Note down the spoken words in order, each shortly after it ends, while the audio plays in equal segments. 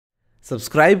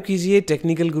Subscribe कीजिए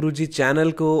technical गुरुजी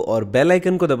channel को और बेल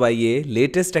आइकन को दबाइए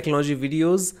लेटेस्ट टेक्नोलॉजी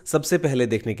वीडियोस सबसे पहले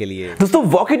देखने के लिए। दोस्तों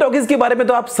वॉकी टॉकीज के बारे में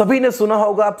तो आप सभी ने सुना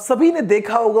होगा, आप सभी ने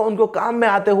देखा होगा उनको काम में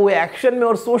आते हुए एक्शन में,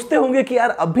 और सोचते होंगे कि यार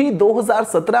अभी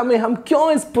 2017 में हम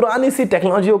क्यों इस पुरानी सी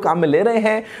टेक्नोलॉजी को काम में ले रहे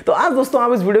हैं। तो आज दोस्तों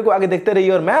आप इस वीडियो को आगे देखते रहिए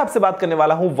और मैं आपसे बात करने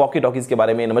वाला हूं वॉकी टॉकीज के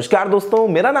बारे में। नमस्कार दोस्तों,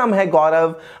 मेरा नाम है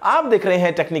गौरव, आप देख रहे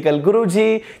हैं टेक्निकल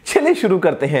गुरुजी। चलिए शुरू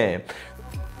करते हैं।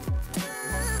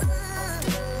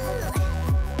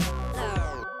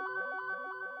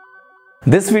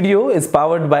 This video is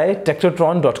powered by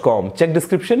Technotron.com. Check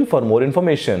description for more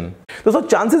information. दोस्तों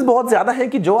चांसेस बहुत ज्यादा है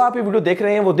कि जो आप ये वीडियो देख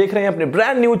रहे हैं वो देख रहे हैं अपने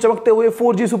ब्रांड न्यू चमकते हुए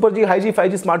 4G सुपर जी हाई जी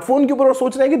 5G स्मार्टफोन के ऊपर और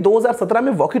सोच रहे हैं कि 2017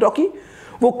 में वॉकी टॉकी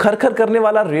वो खरखर करने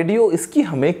वाला रेडियो, इसकी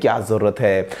हमें क्या जरूरत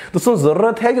है। दोस्तों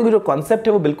जरूरत है क्योंकि जो कॉन्सेप्ट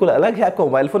है वो बिल्कुल अलग है। आपका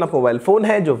मोबाइल फोन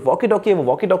है, जो वॉकी टॉकी है वो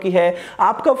वॉकी टॉकी है।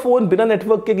 आपका फोन बिना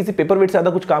नेटवर्क के किसी पेपर वेट से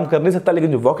ज्यादा कुछ काम कर नहीं सकता,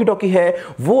 लेकिन जो वॉकी टॉकी है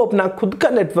वो अपना खुद का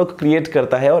नेटवर्क क्रिएट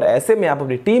करता है और ऐसे में आप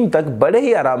अपनी टीम तक बड़े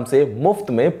ही आराम से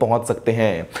मुफ्त में पहुंच सकते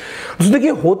हैं। दोस्तों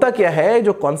देखिए होता क्या है,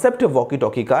 जो कॉन्सेप्ट है वॉकी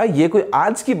टॉकी का ये कोई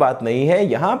आज की बात नहीं है।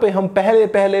 यहां पे हम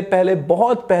पहले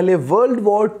बहुत पहले वर्ल्ड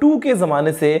वॉर 2 के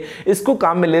जमाने से इसको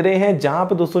काम में ले रहे हैं, जहां पे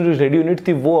दोस्तों जो रेडियो यूनिट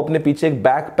थी वो अपने पीछे एक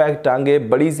बैकपैक टांगे,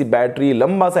 बड़ी सी बैटरी,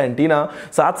 लंबा सा एंटीना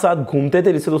साथ साथ घूमते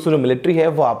थे, जिससे दोस्तों जो मिलिट्री है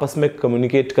वो आपस में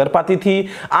कम्युनिकेट कर पाती थी।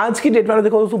 आज की डेट में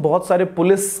देखो दोस्तों बहुत सारे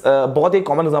पुलिस, बहुत ही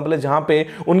कॉमन एग्जांपल है जहां पे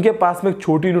उनके पास में एक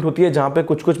छोटी यूनिट होती है जहां पे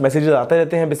कुछ मैसेजेस आते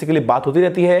रहते हैं, बेसिकली बात होती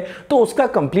रहती है। तो उसका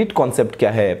कंप्लीट कॉन्सेप्ट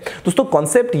क्या है दोस्तों?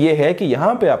 कॉन्सेप्ट ये है कि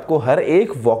यहां पे आपको हर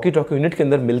एक वॉकी टॉकी यूनिट के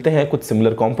अंदर मिलते हैं कुछ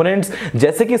सिमिलर कंपोनेंट्स,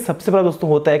 जैसे कि सबसे पहला दोस्तों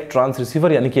होता है एक ट्रांस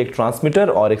रिसीवर, यानी कि एक ट्रांसमीटर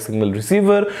और एक सिग्नल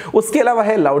रिसीवर। उसके अलावा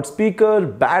है लाउड स्पीकर,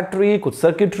 बैटरी, कुछ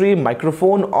सर्किटरी,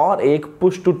 माइक्रोफोन और एक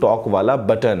पुश टू टॉक वाला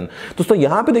बटन। दोस्तों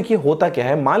यहां पे देखिए होता क्या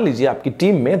है, मान लीजिए आपकी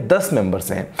टीम में 10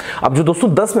 मेंबर्स हैं। अब जो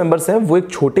दोस्तों 10 मेंबर्स हैं वो एक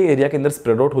छोटे एरिया के अंदर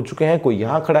स्प्रेड आउट हो चुके हैं, कोई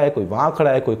यहां खड़ा है, कोई वहां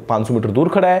खड़ा है, कोई 500 मीटर दूर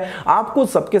खड़ा है। आपको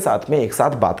सबके साथ में एक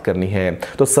साथ बात करनी है,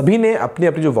 तो सभी ने अपनी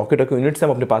अपनी जो वॉकी टॉकी यूनिट्स हैं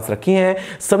अपने पास रखी हैं।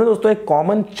 सबने दोस्तों एक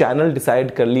कॉमन चैनल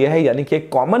डिसाइड कर लिया है, यानी कि एक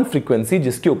कॉमन फ्रीक्वेंसी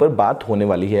जिसके ऊपर बात होने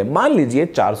वाली है। मान लीजिए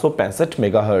 465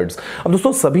 मेगाहर्ट्ज। अब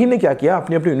दोस्तों सभी ने क्या किया,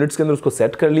 अपनी अपनी यूनिट्स के अंदर उसको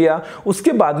सेट कर लिया।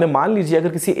 उसके बाद में मान लीजिए अगर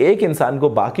किसी एक इंसान को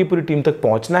बाकी पूरी टीम तक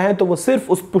पहुंचना है तो वो सिर्फ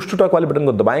उस पुश टू टॉक वाले बटन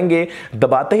को दबाएंगे।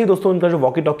 दबाते ही दोस्तों उनका जो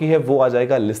वॉकी टॉकी है वो आ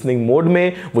जाएगा लिसनिंग मोड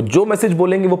में। वो जो मैसेज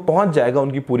बोलेंगे वो पहुंच जाएगा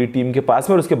उनकी पूरी टीम के पास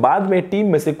में और उसके बाद में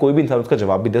टीम में से कोई भी इंसान उसका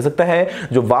जवाब भी दे सकता है,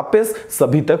 जो वापस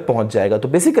सभी तक पहुंच जाएगा। तो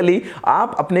बेसिकली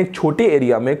आप अपने एक छोटे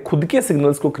एरिया में खुद के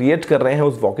सिग्नल्स को क्रिएट कर रहे हैं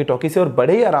उस वॉकी टॉकी से और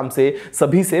बड़े ही आराम से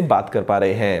सभी से बात कर पा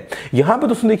रहे हैं। यहां पे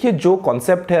दोस्तों देखिए जो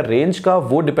कॉन्सेप्ट है रेंज का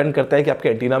वो डिपेंड करता है कि आपके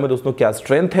एंटीना में दोस्तों क्या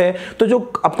स्ट्रेंथ है। तो जो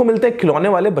आपको मिलते हैं खिलौने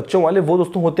वाले बच्चों वाले वो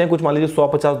दोस्तों होते हैं कुछ मान लीजिए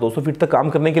 150-200 फीट तक काम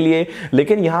करने के लिए।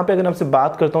 लेकिन यहां पे अगर आपसे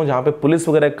बात करता हूं जहां पे पुलिस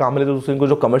वगैरह काम लेते हैं दोस्तों, इनको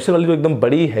जो कमर्शियल वाली जो एकदम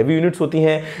बड़ी हैवी यूनिट्स होती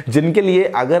हैं, जिनके लिए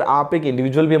अगर आप एक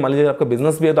इंडिविजुअल भी, मान लीजिए आपका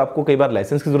बिजनेस भी है तो आपको कई बार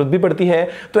लाइसेंस की जरूरत भी पड़ती है।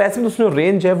 तो ऐसे में दोस्तों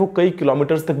रेंज है वो कई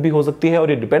किलोमीटर्स तक भी हो सकती है और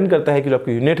ये डिपेंड करता है कि जो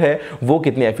आपकी यूनिट है वो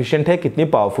कितनी एफिशिएंट है, कितनी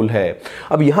पावरफुल है।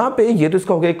 अब यहां पे ये तो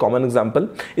इसका हो गया एक कॉमन एग्जांपल।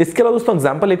 इसके अलावा दोस्तों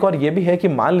एग्जांपल एक और ये भी है कि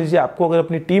मान लीजिए आपको अगर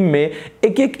अपनी टीम में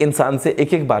एक एक इंसान से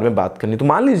एक एक बार में बात करनी, तो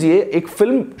मान लीजिए एक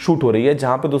फिल्म शूट हो रही है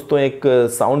जहां पे दोस्तों एक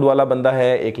साउंड वाला बंदा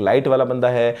है, एक लाइट वाला बंदा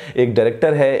है, एक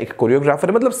डायरेक्टर है, एक कोरियोग्राफर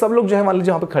है, मतलब सब लोग जो है मान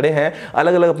लीजिए वहां पे खड़े हैं,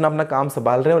 अलग अलग अपना अपना काम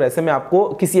संभाल रहे हैं और ऐसे में आपको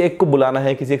किसी एक को बुलाना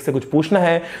है, किसी एक से कुछ पूछना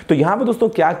है। तो यहां पे दोस्तों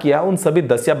क्या किया, उन सभी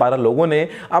 10 या 12 लोगों ने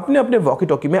अपने अपने वॉकी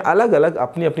टॉकी में अलग अलग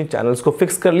अपनी अपनी चैनल्स को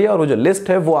फिक्स कर लिया और वो जो लिस्ट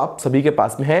है वो आप सभी के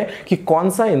पास में है कि कौन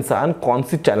सा इंसान कौन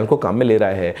सी चैनल को काम में ले रहा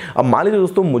है। अब मान लीजिए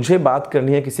दोस्तों मुझे बात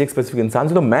करनी है किसी एक स्पेसिफिक इंसान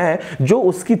से, तो मैं जो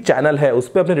उसकी चैनल है उस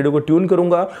पर अपने रेडियो को ट्यून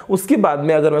करूंगा। उसके बाद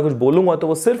में अगर मैं कुछ बोलूंगा तो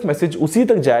वो सिर्फ मैसेज उसी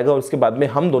तक जाएगा और उसके बाद में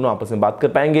हम दोनों आपस में बात कर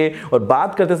पाएंगे। और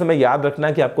बात करते समय याद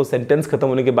रखना कि आपको सेंटेंस खत्म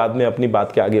होने के बाद में अपनी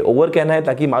बात के आगे ओवर कहना है,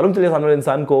 ताकि मालूम चले सामने वाले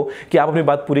इंसान को कि आप अपनी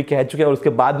बात पूरी कह चुके हैं और उसके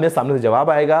बाद में सामने से जवाब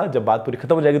आएगा। जब बात पूरी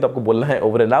खत्म हो जाएगी तो आपको बोलना है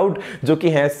ओवर एंड आउट, जो कि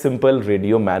है सिंपल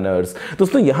रेडियो मैनर्स।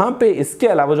 दोस्तों यहां पे इसके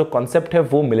अलावा जो कॉन्सेप्ट है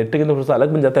वो मिलिट्री के अंदर थोड़ा सा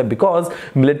अलग बन जाता है, बिकॉज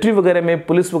मिलिट्री वगैरह में,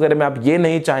 पुलिस वगैरह में आप ये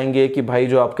नहीं चाहेंगे कि भाई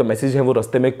जो आपका मैसेज है वो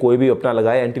रास्ते में कोई भी अपना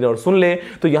लगाए एंटीना और सुन ले।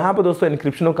 तो यहां पे दोस्तों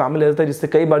एन्क्रिप्शन को काम में ले जाता है, जिससे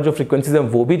कई बार जो फ्रीक्वेंसीज हैं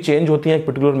वो भी चेंज होती हैं एक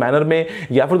पर्टिकुलर मैनर में,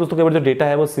 या फिर दोस्तों कई बार जो डेटा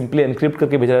है वो सिंपली एनक्रिप्ट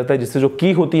करके भेजा जाता है, जिससे जो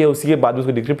की होती है उसी के बाद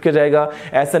उसको डिक्रिप्ट किया जाएगा।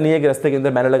 ऐसा नहीं है कि रास्ते के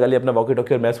अंदर मैंने लगा लिया अपना वॉकी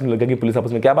टॉकी और मैं सुनने लगा कि पुलिस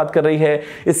आपस में क्या बात कर रही है।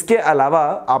 इसके अलावा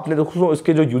आपने दोस्तों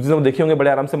इसके जो यूजेस हैं देखे होंगे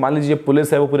बड़े आराम से। मान लीजिए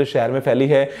पुलिस है वो पूरे शहर में फैली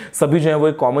है, सभी जो है वो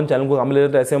एक कॉमन चैनल को काम में ले रहे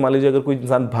हैं। ऐसे मान लीजिए अगर कोई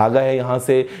इंसान भागा है यहाँ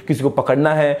से, किसी को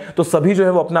पकड़ना है, तो सभी जो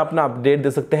है वो अपना अपना अपडेट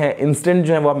दे सकते हैं। इंस्टेंट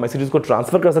जो है वो आप मैसेजेस को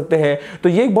ट्रांसफर कर कर सकते हैं। तो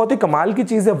ये एक बहुत ही कमाल की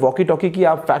चीज है वॉकी टॉकी की।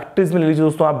 आप फैक्ट्रीज में ले लीजिए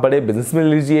दोस्तों, आप बड़े बिजनेस में ले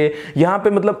लीजिए, यहाँ पे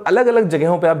मतलब अलग अलग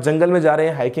जगहों पे, आप जंगल में जा रहे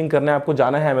हैं, हाइकिंग करने आपको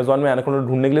जाना है, अमेजोन में एनाकोंडा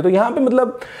ढूंढने के लिए, तो यहाँ पे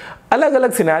मतलब अलग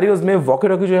अलग सिनेरियोज में वॉकी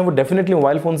टॉकी जो है वो डेफिनेटली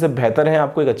मोबाइल फोन से बेहतर है।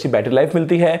 आपको एक अच्छी बैटरी लाइफ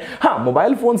मिलती है। हाँ,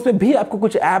 मोबाइल फोन्स में भी आपको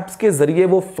कुछ ऐप्स के जरिए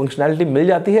वो फंक्शनैलिटी मिल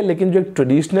जाती है, लेकिन जो एक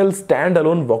traditional stand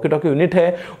alone walkie talkie unit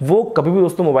है वो कभी भी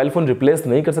दोस्तों मोबाइल फोन रिप्लेस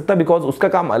नहीं कर सकता, बिकॉज उसका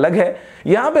काम अलग है।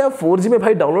 यहाँ पे आप 4G में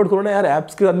भाई डाउनलोड करो ना यार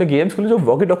ऐप्स के साथ में गेम्स खेलो, जो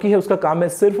वॉकी टॉकी है उसका काम है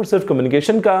सिर्फ और सिर्फ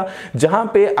कम्युनिकेशन का। जहां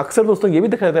पे अक्सर दोस्तों ये भी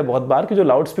दिखा जाता है बहुत बार कि जो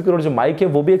लाउड स्पीकर और जो माइक है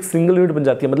वो भी एक सिंगल यूनिट बन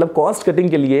जाती है। मतलब कॉस्ट कटिंग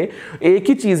के लिए एक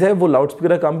ही चीज है, वो लाउड स्पीकर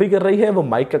का काम भी कर रही है, वो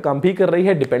माइक का काम भी कर रही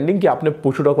है, डिपेंडिंग कि आपने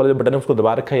पुश टू टॉक वाला जो बटन है उसको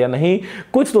दबा रखा है या नहीं।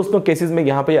 कुछ दोस्तों केसेस में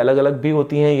यहाँ पे अलग अलग भी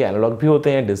होती हैं, ये एनालॉग भी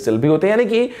होते हैं, डिजिटल भी होते हैं। यानी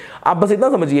कि आप बस इतना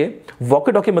समझिए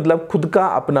वॉकी टॉकी मतलब खुद का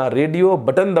अपना रेडियो,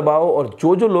 बटन दबाओ और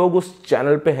जो जो लोग उस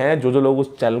चैनल पे हैं, जो जो लोग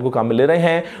उस चैनल को काम में ले रहे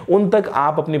हैं, उन तक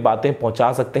आप अपनी बातें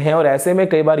पहुंचा सकते हैं। और ऐसे में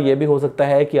कई बार यह भी हो सकता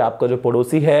है कि आपका जो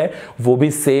पड़ोसी है वो भी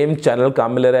सेम चैनल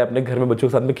काम में ले रहा है अपने घर में बच्चों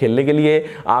के साथ में खेलने के लिए,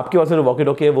 आपके पास जो वॉकी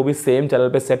टॉकी है वो भी सेम चैनल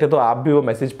पे सेट है, तो आप भी वो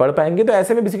मैसेज पढ़ पाएंगे। तो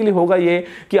ऐसे में बेसिकली होगा ये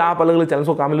कि आप अलग अलग चैनल्स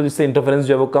को काम में लो, जिससे इंटरफेरेंस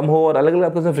जो है वो कम हो, और अलग अलग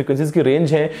आपके फ्रीक्वेंसीज की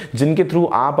रेंज है जिनके थ्रू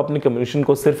आप अपनी कम्युनिकेशन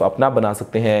को सिर्फ अपना बना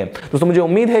सकते हैं। दोस्तों मुझे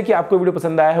उम्मीद है कि आपको वीडियो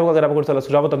पसंद आया होगा। अगर आपको सलाह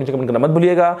सुझाव हो तो नीचे कमेंट करना मत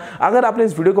भूलिएगा। अगर आपने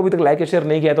इस वीडियो को अभी तक लाइक या शेयर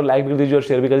नहीं किया तो लाइक भी कर दीजिए और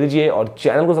शेयर भी कर दीजिए, और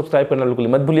चैनल को सब्सक्राइब करना बिल्कुल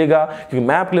मत भूलिएगा, क्योंकि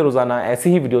मैं आपके लिए रोजाना ऐसी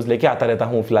ही वीडियोस लेके आता रहता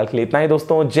हूं। फिलहाल के लिए इतना ही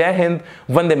दोस्तों, जय हिंद,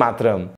 वंदे मातरम।